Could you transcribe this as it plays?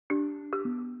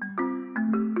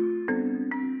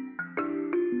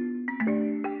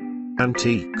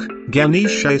Antique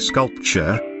Ganesha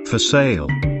sculpture, for sale.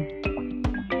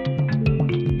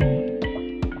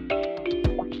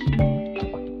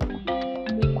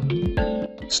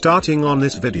 Starting on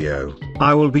this video,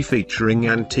 I will be featuring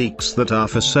antiques that are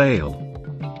for sale.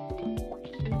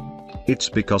 It's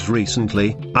because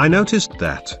recently, I noticed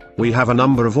that we have a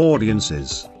number of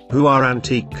audiences who are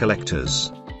antique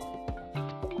collectors.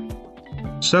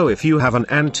 So if you have an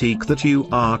antique that you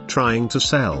are trying to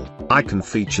sell, I can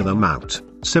feature them out,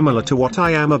 similar to what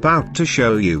I am about to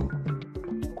show you.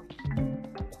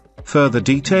 Further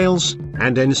details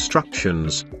and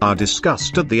instructions are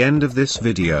discussed at the end of this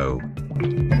video.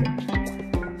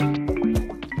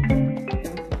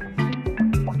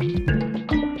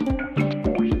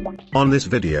 On this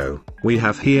video, we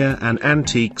have here an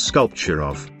antique sculpture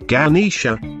of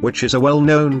Ganesha, which is a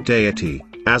well-known deity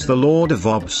as the Lord of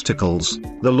Obstacles,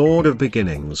 the Lord of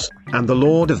Beginnings, and the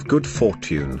Lord of Good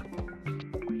Fortune.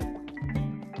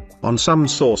 On some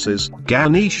sources,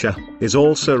 Ganesha is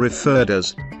also referred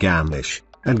as Ganesh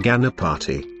and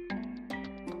Ganapati.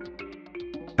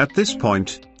 At this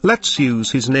point, let's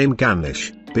use his name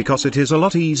Ganesh, because it is a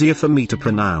lot easier for me to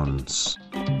pronounce.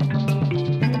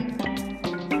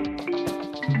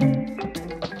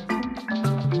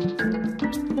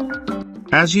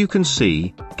 As you can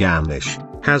see, Ganesh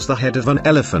has the head of an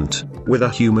elephant, with a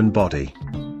human body.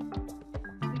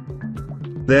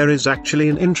 There is actually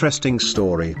an interesting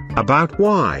story about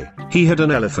why he had an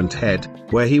elephant head,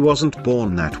 where he wasn't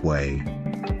born that way.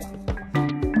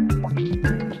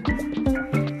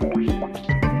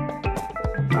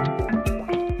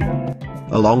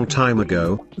 A long time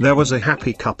ago, there was a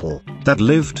happy couple that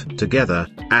lived together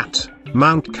at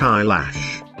Mount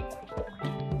Kailash.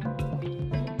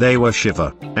 They were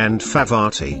Shiva and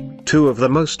Parvati, two of the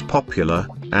most popular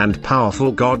and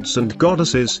powerful gods and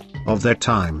goddesses of their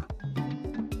time.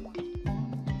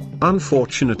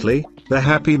 Unfortunately, the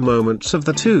happy moments of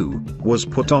the two was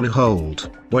put on hold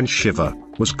when Shiva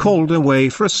was called away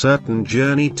for a certain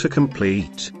journey to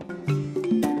complete.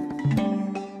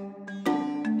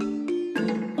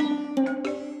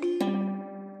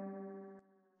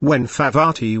 When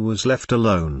Parvati was left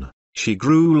alone, she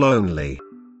grew lonely.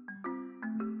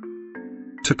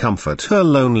 To comfort her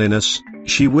loneliness,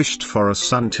 she wished for a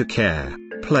son to care,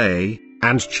 play,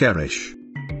 and cherish.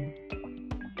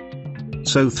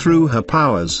 So through her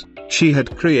powers, she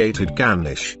had created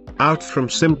Ganesh, out from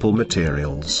simple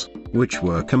materials, which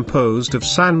were composed of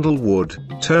sandalwood,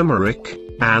 turmeric,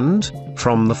 and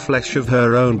from the flesh of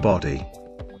her own body.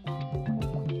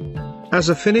 As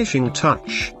a finishing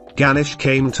touch, Ganesh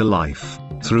came to life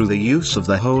through the use of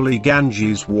the holy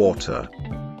Ganges water.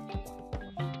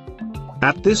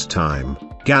 At this time,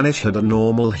 Ganesh had a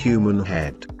normal human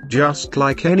head, just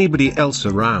like anybody else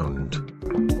around.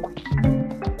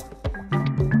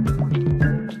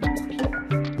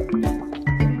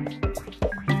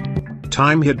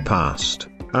 Time had passed,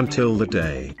 until the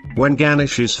day when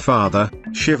Ganesh's father,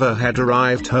 Shiva, had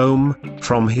arrived home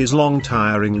from his long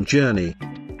tiring journey.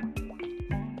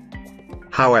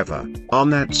 However, on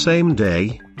that same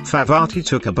day, Parvati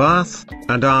took a bath,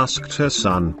 and asked her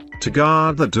son to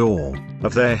guard the door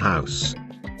of their house.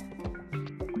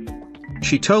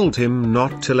 She told him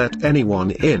not to let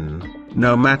anyone in,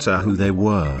 no matter who they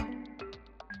were.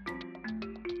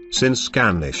 Since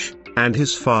Ganesh and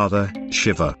his father,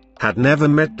 Shiva, had never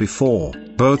met before,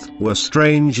 both were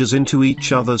strangers into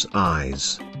each other's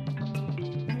eyes.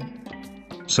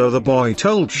 So the boy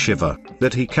told Shiva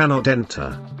that he cannot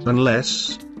enter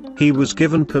unless he was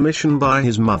given permission by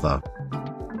his mother.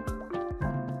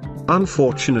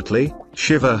 Unfortunately,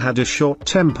 Shiva had a short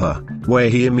temper, where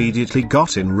he immediately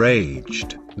got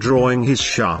enraged, drawing his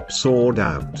sharp sword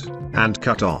out, and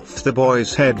cut off the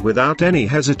boy's head without any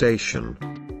hesitation.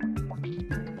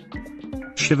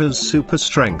 Shiva's super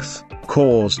strength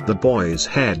caused the boy's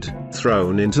head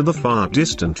thrown into the far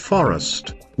distant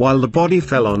forest, while the body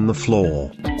fell on the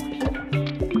floor.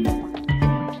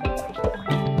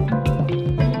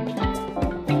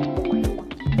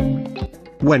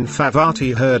 When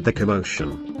Parvati heard the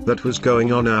commotion that was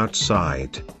going on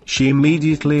outside, she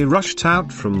immediately rushed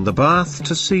out from the bath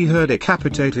to see her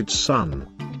decapitated son.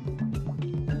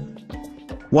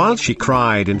 While she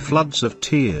cried in floods of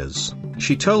tears,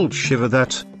 she told Shiva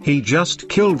that he just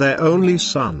killed their only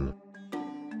son.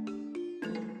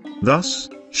 Thus,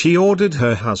 she ordered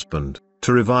her husband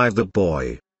to revive the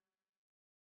boy.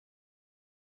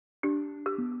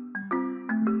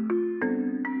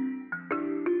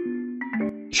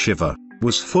 Shiva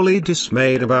was fully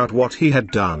dismayed about what he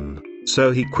had done,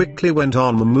 so he quickly went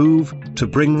on the move to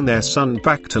bring their son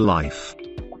back to life.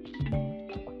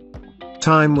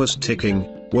 Time was ticking,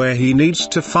 where he needs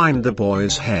to find the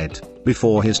boy's head,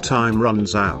 before his time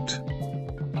runs out.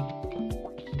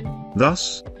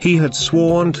 Thus, he had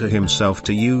sworn to himself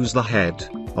to use the head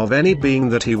of any being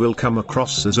that he will come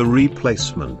across as a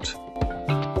replacement.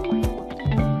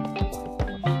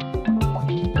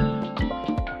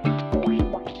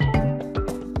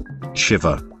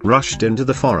 Shiva rushed into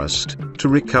the forest to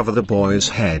recover the boy's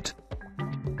head.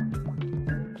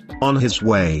 On his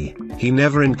way, he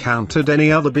never encountered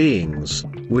any other beings,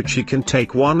 which he can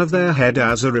take one of their head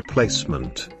as a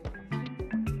replacement.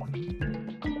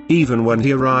 Even when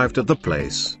he arrived at the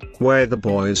place where the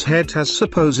boy's head has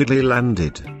supposedly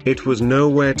landed, it was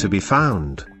nowhere to be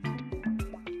found.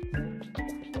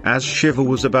 As Shiva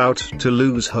was about to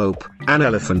lose hope, an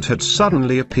elephant had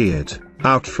suddenly appeared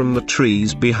out from the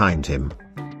trees behind him.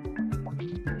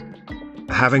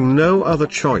 Having no other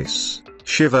choice,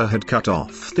 Shiva had cut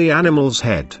off the animal's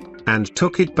head and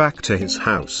took it back to his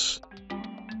house.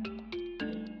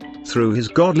 Through his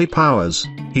godly powers,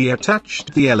 he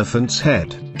attached the elephant's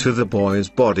head to the boy's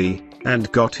body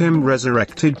and got him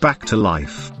resurrected back to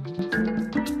life.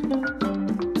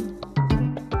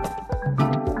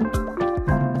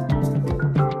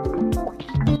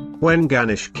 When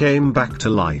Ganesh came back to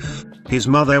life, his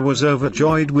mother was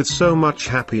overjoyed with so much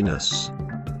happiness.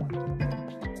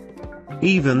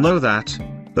 Even though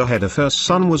the head of her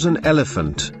son was an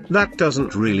elephant, that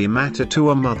doesn't really matter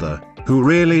to a mother who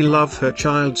really loves her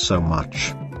child so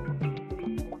much.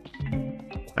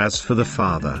 As for the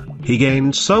father, he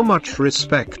gained so much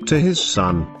respect to his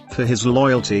son for his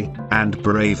loyalty and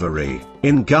bravery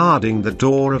in guarding the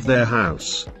door of their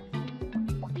house.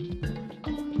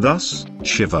 Thus,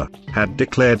 Shiva had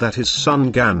declared that his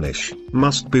son Ganesh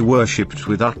must be worshipped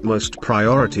with utmost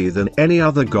priority than any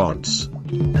other gods.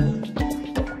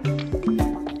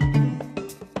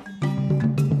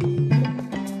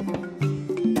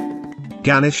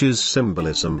 Ganesh's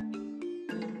symbolism.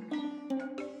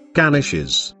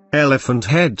 Ganesh's elephant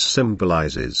head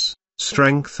symbolizes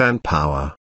strength and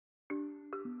power.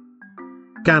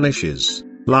 Ganesh's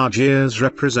large ears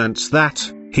represents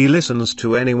that he listens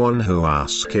to anyone who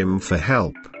asks him for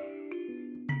help.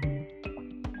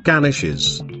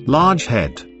 Ganesh's large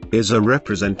head is a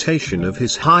representation of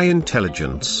his high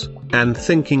intelligence and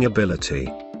thinking ability.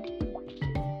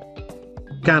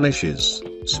 Ganesh's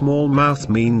small mouth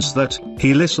means that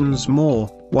he listens more,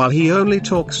 while he only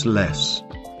talks less.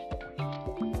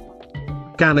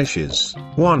 Ganesh's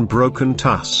one broken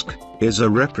tusk is a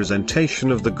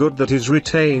representation of the good that is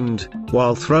retained,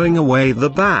 while throwing away the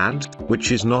bad,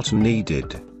 which is not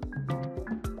needed.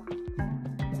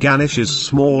 Ganesh's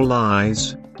small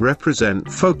eyes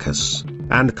represent focus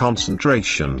and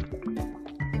concentration.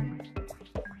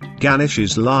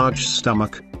 Ganesh's large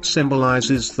stomach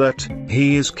symbolizes that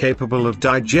he is capable of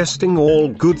digesting all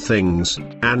good things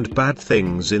and bad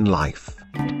things in life.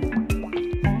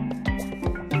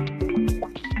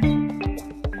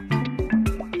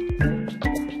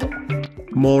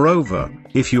 Moreover,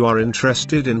 if you are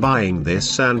interested in buying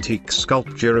this antique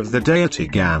sculpture of the deity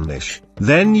Ganesh,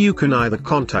 then you can either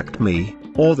contact me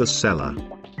or the seller.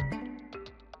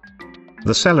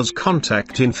 The seller's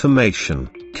contact information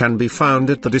can be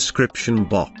found at the description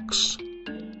box.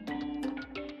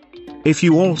 If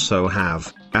you also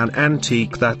have an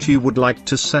antique that you would like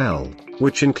to sell,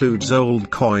 which includes old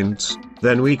coins,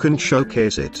 then we can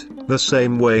showcase it the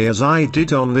same way as I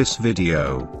did on this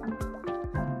video.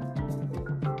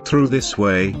 Through this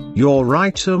way, your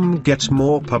item gets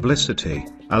more publicity,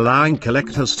 allowing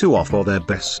collectors to offer their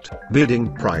best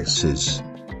bidding prices.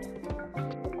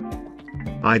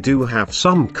 I do have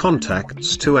some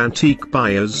contacts to antique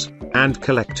buyers and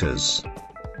collectors.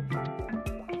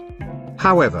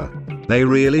 However, they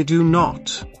really do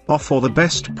not offer the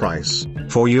best price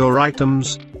for your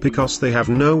items, because they have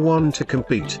no one to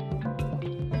compete.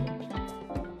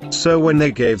 So when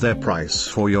they gave their price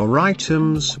for your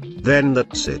items, then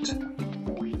that's it.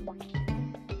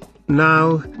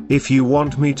 Now, if you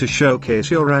want me to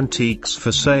showcase your antiques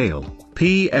for sale,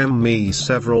 PM me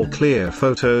several clear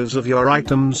photos of your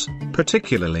items,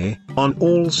 particularly on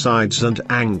all sides and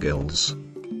angles.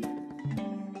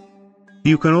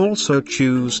 You can also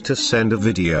choose to send a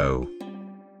video.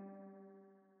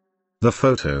 The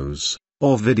photos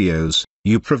or videos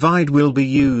you provide will be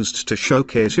used to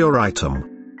showcase your item.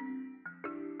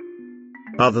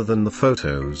 Other than the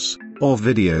photos or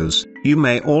videos, you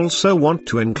may also want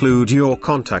to include your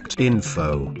contact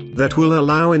info that will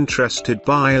allow interested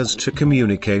buyers to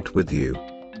communicate with you.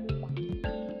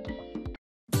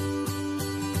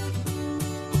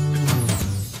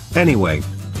 Anyway,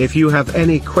 if you have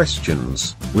any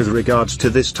questions with regards to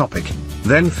this topic,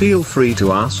 then feel free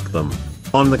to ask them.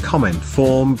 on the comment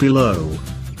form below.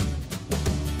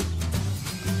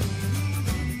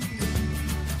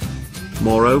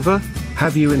 Moreover,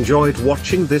 have you enjoyed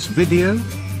watching this video?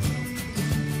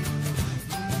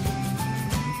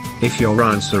 If your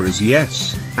answer is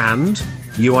yes, and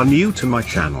you are new to my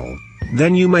channel,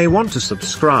 then you may want to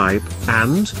subscribe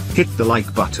and hit the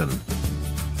like button.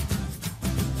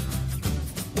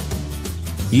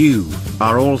 You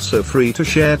are also free to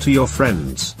share to your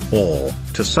friends or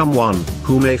to someone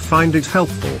who may find it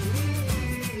helpful.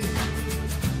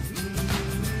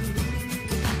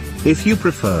 If you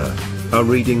prefer a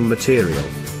reading material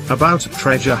about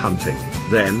treasure hunting,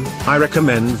 then I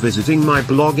recommend visiting my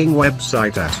blogging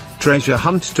website at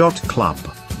treasurehunt.club.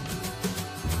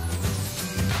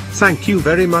 Thank you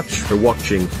very much for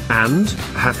watching, and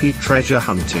happy treasure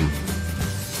hunting!